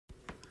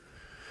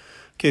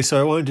Okay, so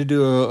I wanted to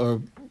do a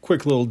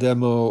quick little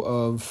demo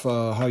of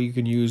how you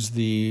can use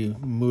the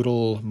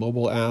Moodle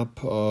mobile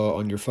app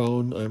on your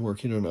phone. I'm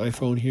working on an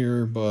iPhone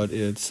here, but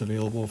it's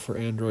available for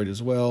Android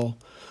as well.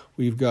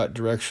 We've got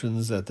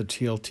directions at the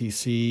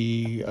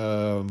TLTC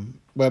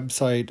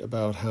website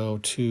about how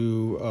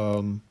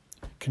to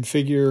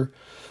configure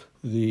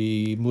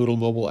the Moodle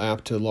mobile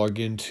app to log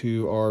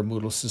into our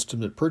Moodle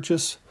system at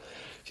purchase.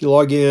 If you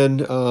log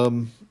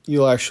in,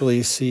 you'll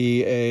actually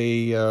see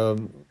a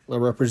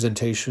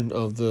representation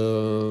of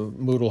the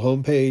Moodle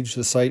homepage,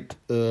 the site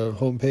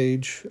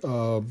homepage,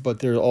 but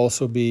there'll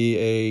also be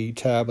a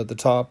tab at the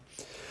top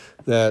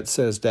that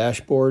says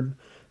Dashboard,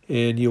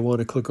 and you'll want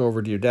to click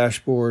over to your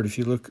dashboard. If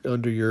you look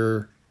under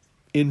your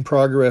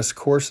in-progress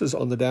courses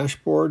on the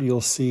dashboard,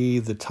 you'll see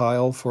the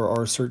tile for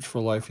our Search for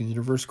Life in the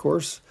Universe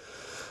course.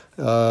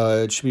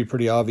 It should be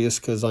pretty obvious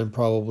because I'm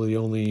probably the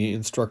only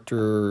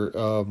instructor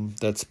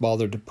that's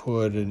bothered to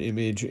put an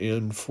image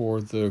in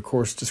for the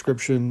course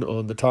description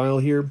on the tile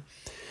here.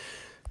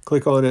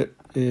 Click on it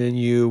and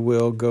you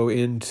will go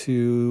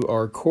into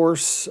our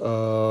course. There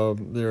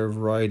are a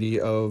variety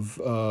of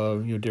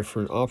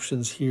different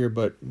options here,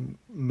 but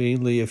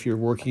mainly if you're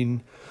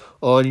working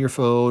on your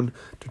phone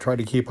to try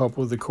to keep up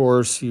with the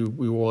course,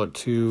 we want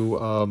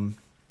to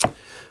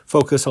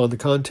focus on the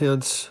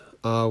contents,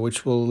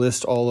 which will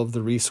list all of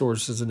the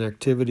resources and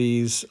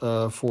activities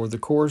for the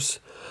course.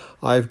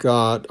 I've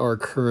got our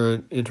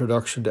current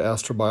Introduction to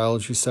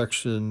Astrobiology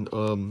section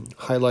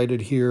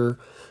highlighted here.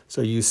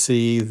 So you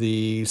see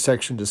the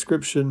section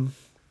description,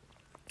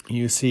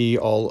 you see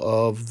all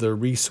of the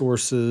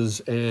resources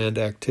and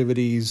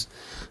activities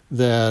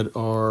that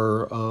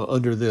are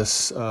under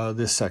this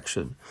this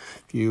section.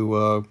 If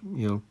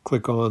you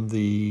click on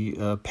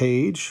the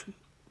page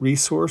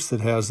resource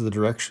that has the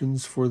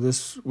directions for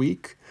this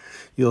week,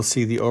 you'll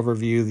see the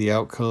overview, the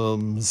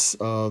outcomes,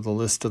 the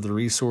list of the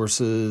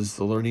resources,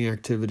 the learning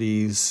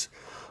activities,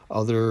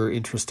 other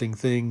interesting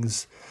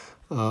things.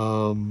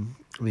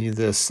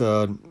 This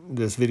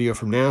video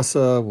from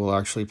NASA will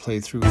actually play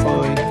through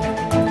fine.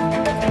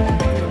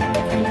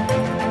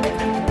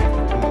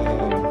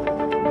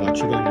 Watch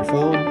it on your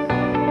phone.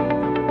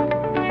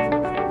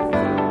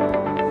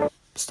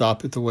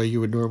 Stop it the way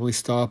you would normally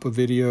stop a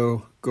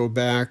video. Go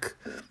back.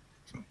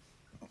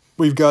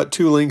 We've got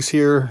two links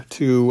here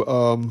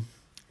to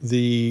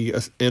the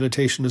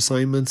annotation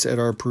assignments at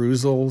our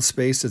perusal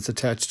space that's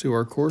attached to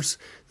our course.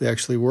 They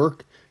actually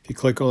work. If you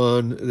click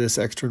on this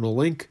external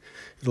link,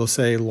 it'll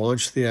say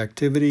launch the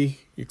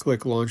activity. You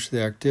click launch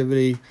the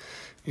activity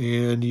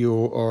and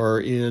you are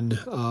in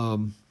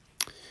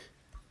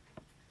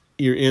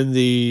you're in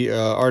the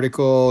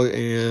article,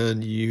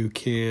 and you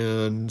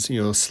can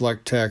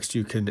select text,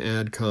 you can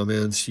add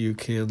comments, you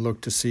can look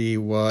to see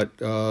what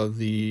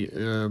the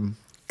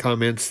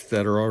comments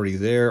that are already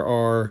there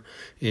are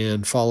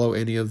and follow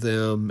any of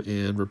them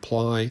and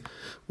reply.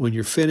 When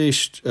you're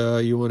finished,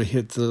 you want to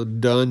hit the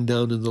done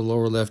down in the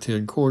lower left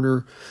hand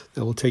corner.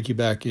 That will take you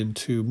back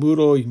into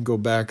Moodle. You can go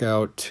back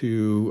out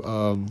to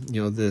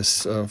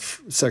this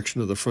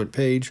section of the front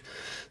page.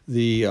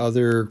 The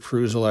other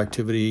perusal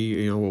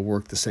activity will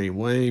work the same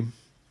way,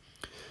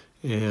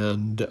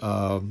 and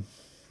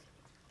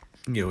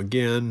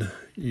again,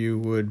 you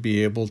would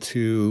be able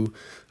to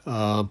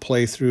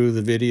play through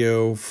the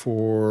video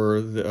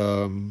for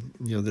the,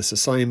 this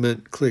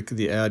assignment. Click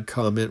the add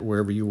comment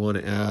wherever you want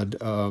to add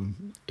a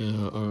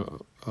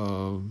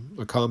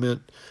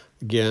comment.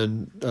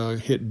 Again,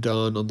 hit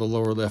done on the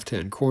lower left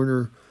hand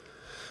corner.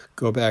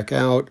 Go back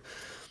out.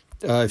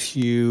 If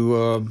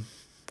you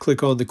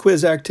click on the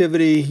quiz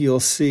activity, you'll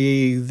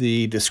see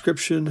the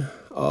description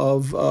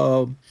of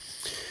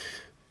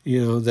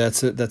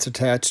that's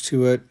attached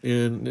to it,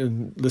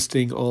 and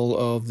listing all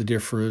of the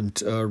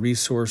different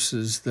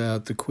resources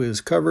that the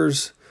quiz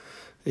covers.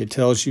 It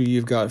tells you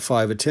you've got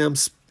 5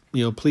 attempts.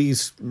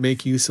 Please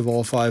make use of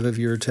all 5 of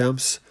your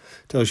attempts.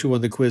 It tells you when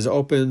the quiz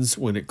opens,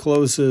 when it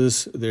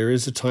closes. There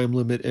is a time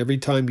limit. Every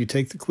time you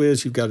take the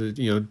quiz, you've got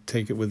to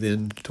take it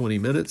within 20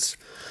 minutes,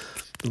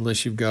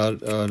 unless you've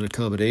got an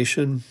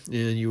accommodation,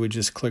 and you would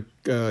just click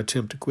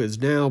attempt to quiz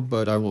now,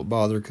 but I won't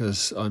bother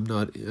because I'm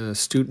not a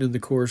student in the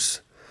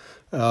course.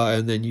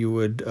 And then you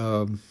would,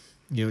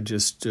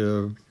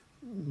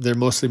 they're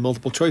mostly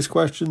multiple choice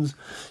questions.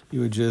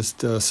 You would just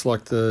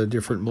select the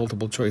different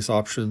multiple choice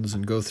options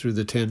and go through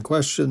the 10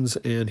 questions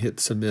and hit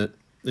submit.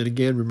 And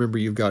again, remember,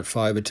 you've got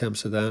 5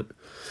 attempts of that.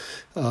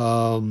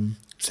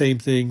 Same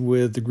thing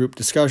with the group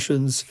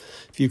discussions.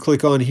 If you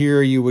click on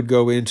here, you would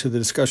go into the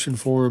discussion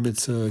forum.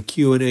 It's a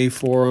Q&A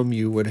forum.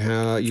 You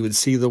would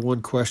see the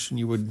one question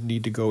you would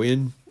need to go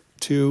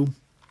into,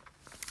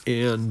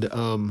 and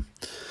I'm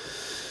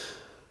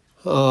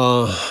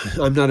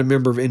not a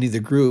member of any of the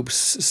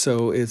groups,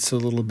 so it's a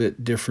little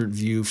bit different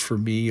view for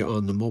me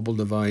on the mobile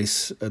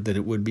device than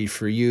it would be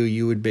for you.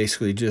 You would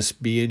basically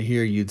just be in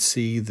here. You'd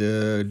see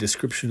the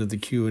description of the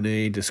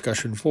Q&A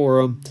discussion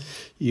forum.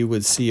 You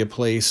would see a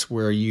place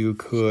where you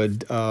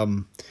could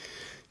enter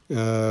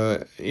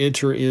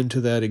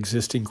into that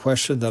existing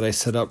question that I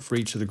set up for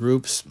each of the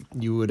groups.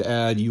 You would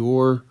add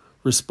your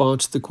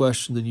response to the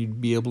question, then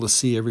you'd be able to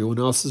see everyone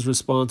else's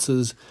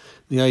responses.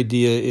 The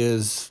idea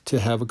is to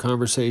have a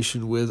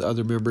conversation with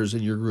other members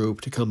in your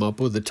group to come up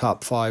with a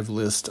top 5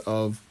 list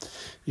of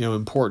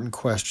important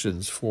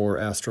questions for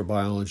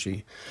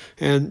astrobiology.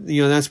 And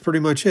that's pretty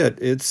much it.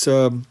 It's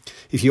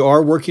if you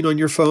are working on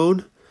your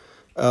phone,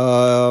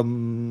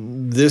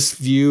 this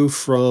view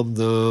from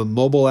the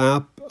mobile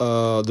app,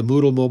 the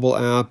Moodle mobile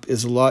app,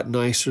 is a lot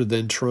nicer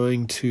than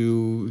trying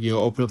to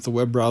open up the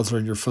web browser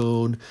on your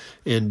phone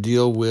and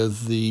deal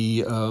with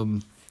the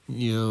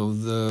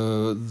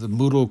the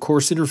Moodle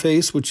course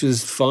interface, which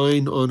is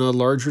fine on a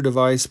larger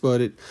device, but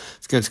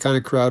it's kind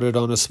of crowded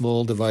on a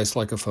small device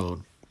like a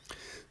phone.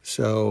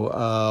 So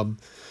I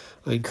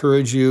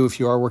encourage you, if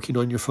you are working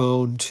on your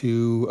phone,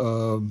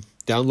 to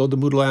download the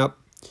Moodle app.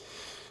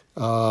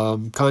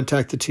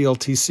 Contact the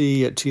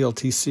TLTC at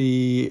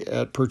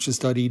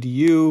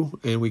tltc@purchase.edu,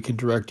 and we can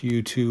direct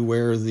you to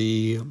where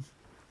the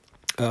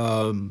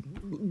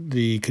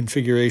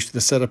configuration,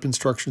 the setup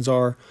instructions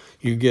are.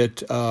 You can get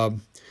the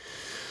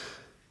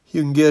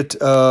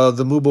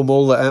Moodle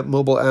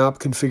mobile app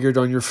configured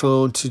on your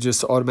phone to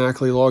just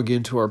automatically log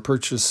into our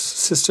purchase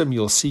system.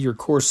 You'll see your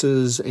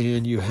courses,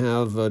 and you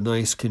have a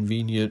nice,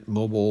 convenient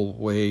mobile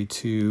way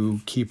to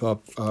keep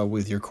up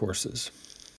with your courses.